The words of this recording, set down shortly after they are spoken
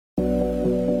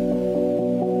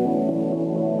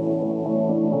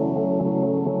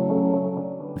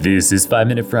This is 5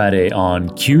 Minute Friday on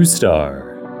Q-Star.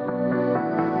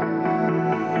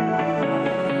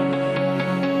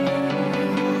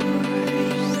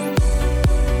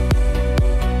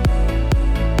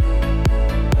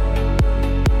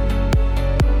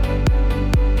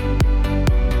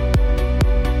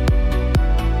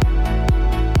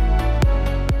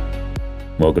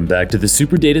 Welcome back to the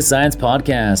Super Data Science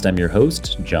Podcast. I'm your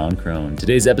host, John Crone.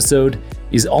 Today's episode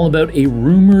is all about a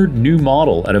rumored new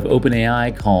model out of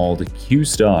OpenAI called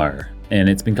Q-Star, and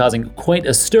it's been causing quite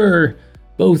a stir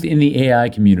both in the AI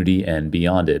community and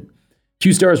beyond it.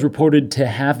 Q-Star is reported to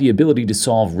have the ability to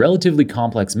solve relatively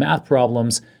complex math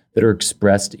problems that are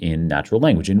expressed in natural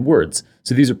language, in words.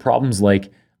 So these are problems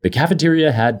like, the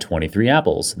cafeteria had 23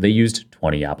 apples. They used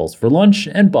 20 apples for lunch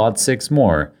and bought 6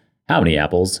 more. How many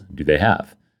apples do they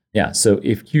have? Yeah, so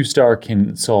if Q-Star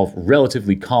can solve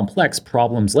relatively complex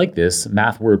problems like this,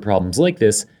 math word problems like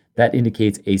this, that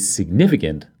indicates a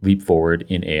significant leap forward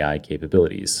in AI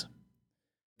capabilities.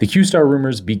 The Q-Star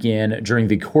rumors began during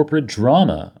the corporate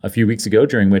drama a few weeks ago,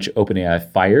 during which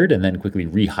OpenAI fired and then quickly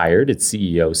rehired its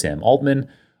CEO, Sam Altman.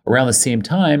 Around the same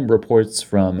time, reports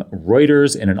from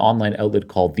Reuters and an online outlet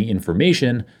called The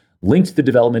Information linked the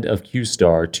development of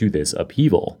Q-Star to this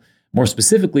upheaval. More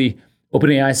specifically,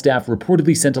 OpenAI staff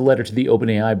reportedly sent a letter to the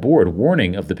OpenAI board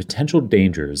warning of the potential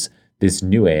dangers this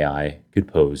new AI could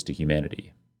pose to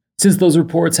humanity. Since those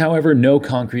reports, however, no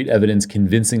concrete evidence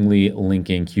convincingly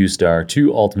linking Q-Star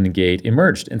to Altman Gate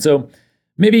emerged. And so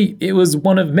maybe it was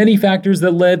one of many factors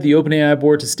that led the OpenAI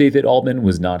board to state that Altman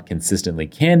was not consistently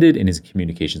candid in his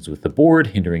communications with the board,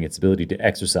 hindering its ability to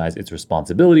exercise its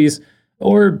responsibilities,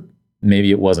 or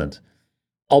maybe it wasn't.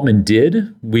 Altman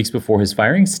did, weeks before his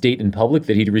firing, state in public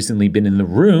that he'd recently been in the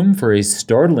room for a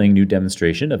startling new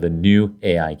demonstration of a new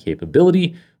AI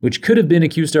capability, which could have been a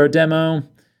Q-Star demo.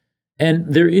 And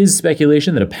there is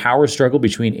speculation that a power struggle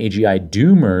between AGI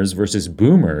doomers versus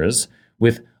boomers,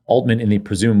 with Altman in the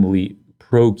presumably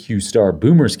pro-Q-Star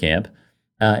boomers camp,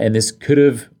 and this could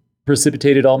have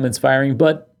precipitated Altman's firing,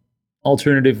 but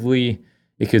alternatively,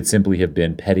 it could simply have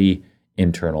been petty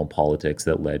internal politics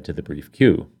that led to the brief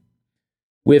coup.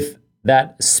 With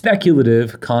that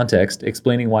speculative context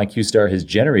explaining why Q-Star has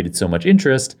generated so much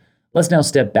interest, let's now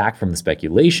step back from the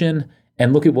speculation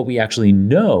and look at what we actually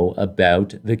know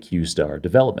about the Q-Star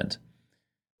development.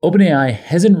 OpenAI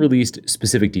hasn't released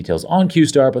specific details on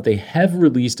Q-Star, but they have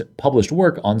released published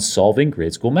work on solving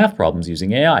grade school math problems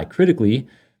using AI. Critically,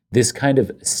 this kind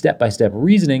of step-by-step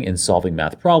reasoning in solving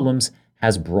math problems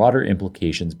has broader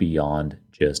implications beyond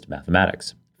just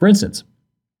mathematics. For instance,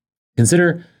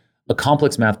 consider a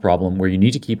complex math problem where you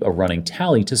need to keep a running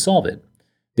tally to solve it.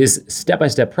 This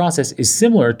step-by-step process is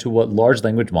similar to what large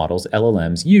language models,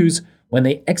 LLMs, use when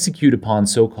they execute upon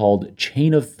so-called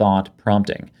chain of thought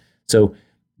prompting. So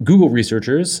Google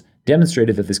researchers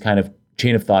demonstrated that this kind of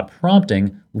chain of thought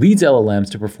prompting leads LLMs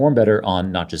to perform better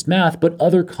on not just math, but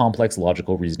other complex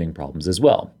logical reasoning problems as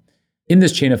well. In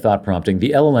this chain of thought prompting,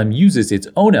 the LLM uses its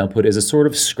own output as a sort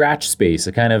of scratch space,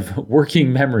 a kind of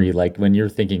working memory, like when you're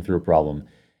thinking through a problem.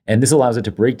 And this allows it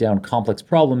to break down complex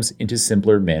problems into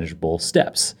simpler, manageable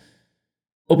steps.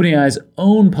 OpenAI's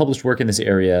own published work in this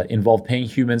area involved paying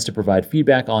humans to provide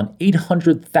feedback on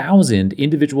 800,000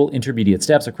 individual intermediate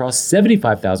steps across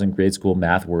 75,000 grade school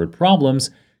math word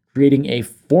problems, creating a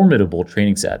formidable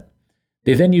training set.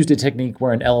 They then used a technique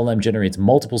where an LLM generates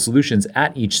multiple solutions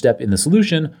at each step in the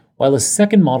solution, while a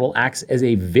second model acts as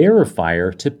a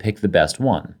verifier to pick the best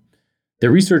one. Their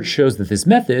research shows that this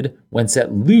method, when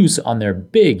set loose on their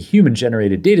big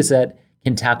human-generated dataset,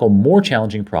 can tackle more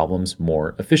challenging problems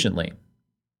more efficiently.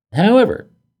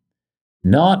 However,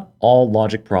 not all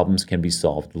logic problems can be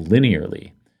solved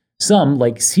linearly. Some,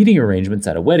 like seating arrangements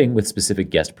at a wedding with specific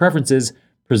guest preferences,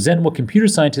 present what computer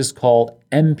scientists call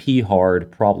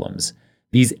NP-hard problems.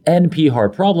 These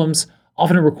NP-hard problems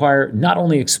often require not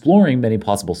only exploring many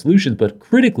possible solutions, but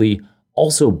critically,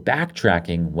 also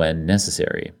backtracking when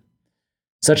necessary.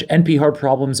 Such NP-hard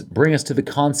problems bring us to the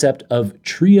concept of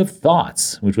tree of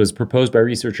thoughts, which was proposed by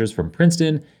researchers from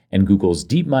Princeton and Google's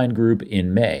DeepMind group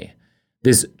in May.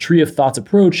 This tree of thoughts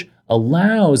approach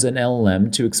allows an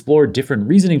LLM to explore different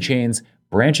reasoning chains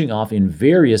branching off in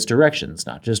various directions,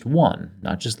 not just one,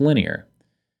 not just linear.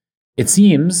 It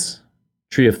seems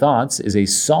tree of thoughts is a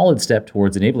solid step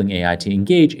towards enabling AI to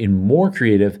engage in more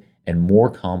creative and more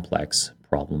complex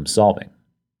problem solving.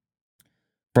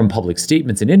 From public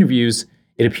statements and interviews,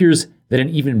 it appears that an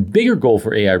even bigger goal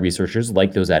for AI researchers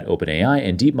like those at OpenAI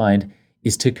and DeepMind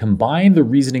is to combine the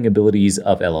reasoning abilities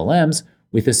of LLMs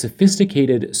with a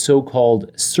sophisticated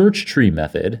so-called search tree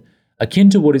method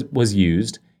akin to what was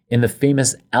used in the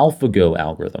famous AlphaGo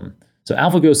algorithm. So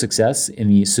AlphaGo's success in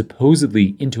the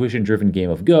supposedly intuition-driven game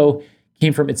of Go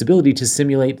came from its ability to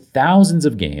simulate thousands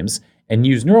of games and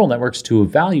use neural networks to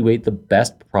evaluate the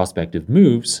best prospective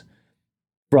moves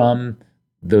from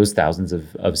those thousands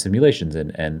of simulations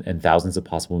and thousands of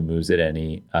possible moves at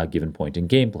any given point in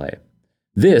gameplay.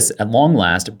 This, at long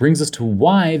last, brings us to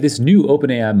why this new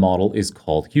OpenAI model is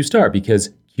called Q-Star,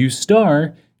 because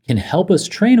Q-Star can help us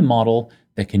train a model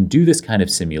that can do this kind of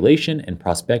simulation and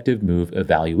prospective move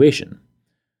evaluation.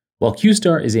 While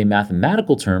Q-Star is a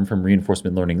mathematical term from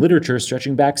reinforcement learning literature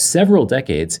stretching back several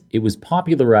decades, it was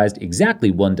popularized exactly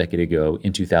 1 decade ago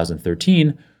in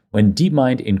 2013 when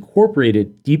DeepMind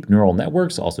incorporated deep neural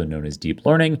networks, also known as deep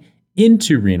learning,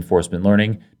 into reinforcement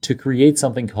learning to create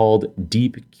something called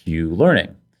deep Q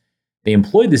learning. They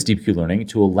employed this deep Q learning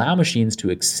to allow machines to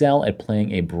excel at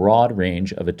playing a broad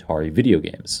range of Atari video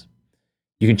games.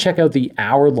 You can check out the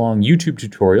hour-long YouTube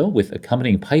tutorial with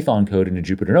accompanying Python code in a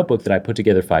Jupyter notebook that I put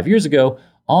together 5 years ago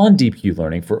on deep Q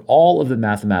learning for all of the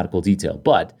mathematical detail.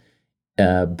 But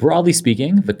broadly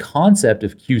speaking, the concept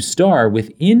of Q-star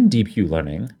within deep Q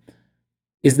learning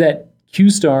is that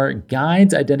Q-star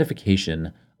guides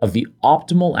identification of the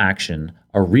optimal action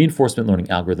a reinforcement learning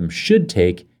algorithm should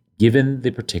take given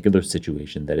the particular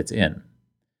situation that it's in.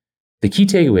 The key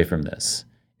takeaway from this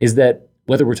is that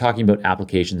whether we're talking about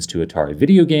applications to Atari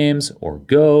video games, or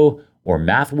Go, or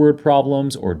math word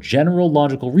problems, or general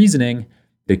logical reasoning,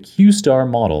 the Q-star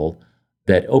model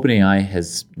that OpenAI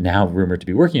has now rumored to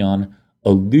be working on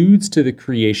alludes to the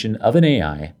creation of an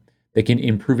AI that can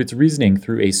improve its reasoning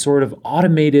through a sort of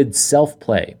automated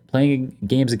self-play, playing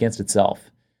games against itself.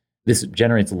 This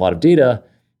generates a lot of data,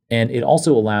 and it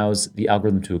also allows the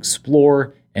algorithm to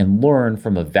explore and learn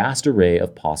from a vast array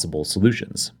of possible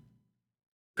solutions.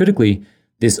 Critically,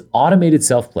 this automated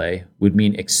self-play would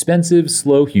mean expensive,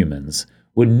 slow humans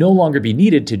would no longer be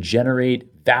needed to generate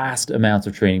vast amounts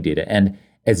of training data. And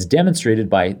as demonstrated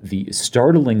by the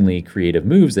startlingly creative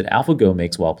moves that AlphaGo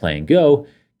makes while playing Go,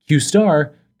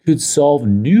 Q-star could solve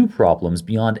new problems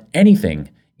beyond anything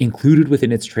included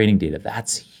within its training data.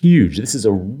 That's huge. This is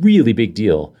a really big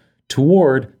deal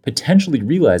toward potentially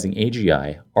realizing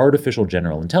AGI, artificial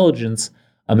general intelligence,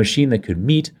 a machine that could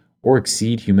meet or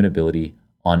exceed human ability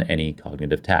on any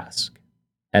cognitive task.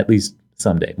 At least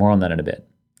someday. More on that in a bit.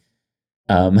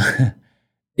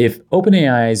 If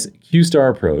OpenAI's Q-star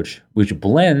approach, which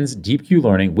blends deep Q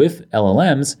learning with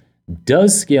LLMs,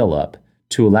 does scale up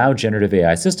to allow generative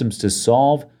AI systems to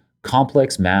solve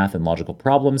complex math and logical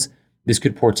problems, this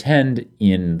could portend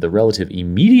in the relative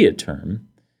immediate term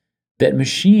that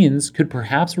machines could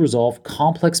perhaps resolve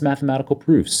complex mathematical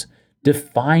proofs,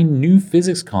 define new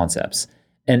physics concepts,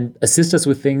 and assist us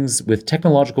with things with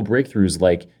technological breakthroughs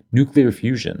like nuclear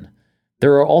fusion.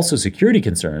 There are also security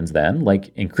concerns then,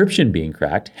 like encryption being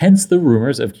cracked, hence the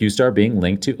rumors of Q-star being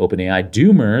linked to OpenAI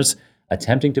doomers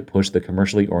attempting to push the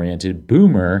commercially oriented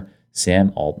boomer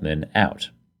Sam Altman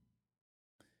out.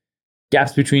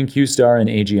 Gaps between Q-star and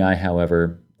AGI,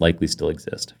 however, likely still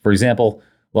exist. For example,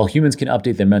 while humans can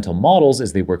update their mental models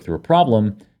as they work through a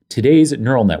problem, today's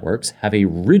neural networks have a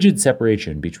rigid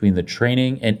separation between the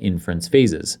training and inference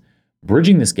phases.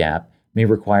 Bridging this gap may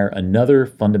require another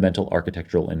fundamental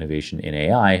architectural innovation in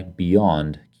AI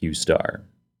beyond Q-star.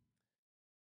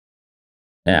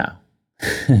 Now,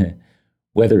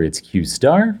 whether it's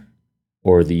Q-star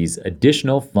or these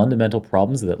additional fundamental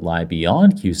problems that lie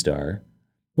beyond Q-star,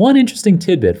 one interesting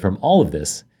tidbit from all of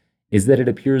this is that it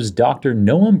appears Dr.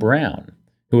 Noam Brown,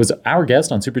 who was our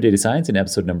guest on Super Data Science in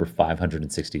episode number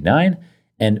 569,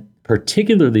 and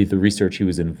particularly the research he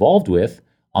was involved with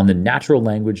on the natural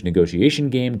language negotiation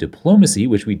game Diplomacy,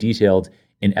 which we detailed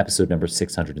in episode number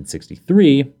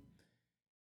 663,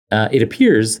 it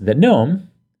appears that Noam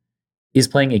is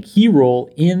playing a key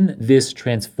role in this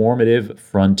transformative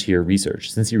frontier research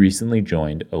since he recently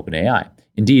joined OpenAI.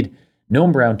 Indeed,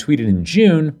 Noam Brown tweeted in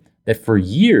June that for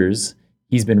years,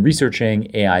 he's been researching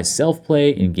AI self-play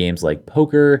in games like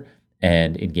poker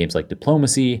and in games like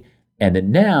Diplomacy, and that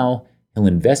now he'll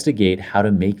investigate how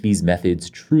to make these methods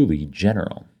truly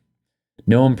general.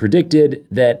 Noam predicted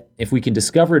that if we can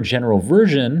discover a general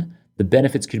version, the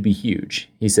benefits could be huge.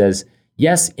 He says,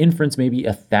 yes, inference may be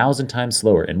 1,000 times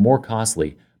slower and more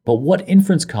costly, but what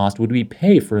inference cost would we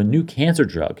pay for a new cancer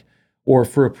drug or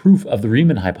for a proof of the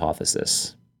Riemann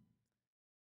hypothesis?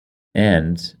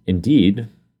 And indeed,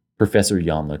 Professor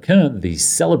Yann LeCun, the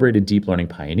celebrated deep learning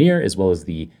pioneer, as well as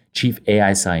the chief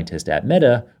AI scientist at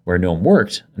Meta, where Noam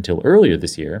worked until earlier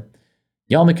this year,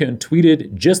 Yann LeCun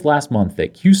tweeted just last month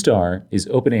that Q-star is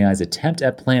OpenAI's attempt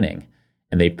at planning,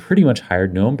 and they pretty much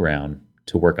hired Noam Brown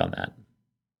to work on that.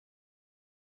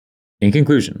 In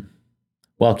conclusion,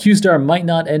 While Q-star might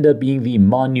not end up being the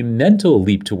monumental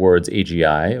leap towards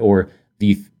AGI or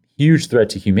the huge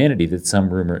threat to humanity that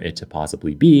some rumor it to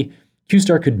possibly be,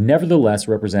 Q-star could nevertheless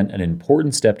represent an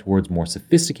important step towards more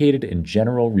sophisticated and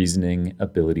general reasoning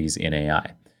abilities in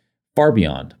AI, far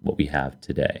beyond what we have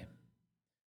today.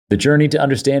 The journey to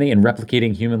understanding and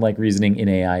replicating human-like reasoning in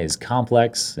AI is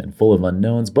complex and full of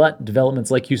unknowns, but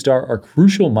developments like Q-star are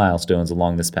crucial milestones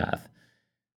along this path.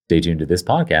 Stay tuned to this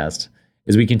podcast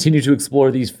as we continue to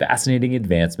explore these fascinating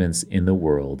advancements in the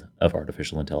world of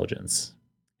artificial intelligence.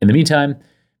 In the meantime,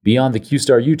 beyond the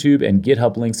Q-star YouTube and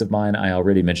GitHub links of mine I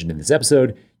already mentioned in this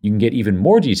episode, you can get even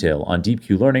more detail on Deep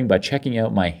Q learning by checking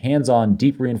out my hands-on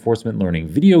deep reinforcement learning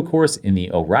video course in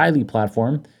the O'Reilly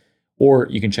platform, or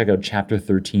you can check out chapter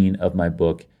 13 of my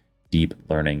book, Deep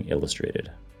Learning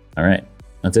Illustrated. All right,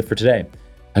 that's it for today.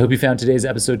 I hope you found today's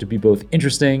episode to be both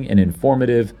interesting and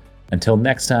informative. Until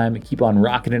next time, keep on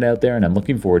rocking it out there, and I'm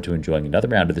looking forward to enjoying another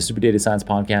round of the Super Data Science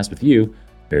Podcast with you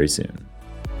very soon.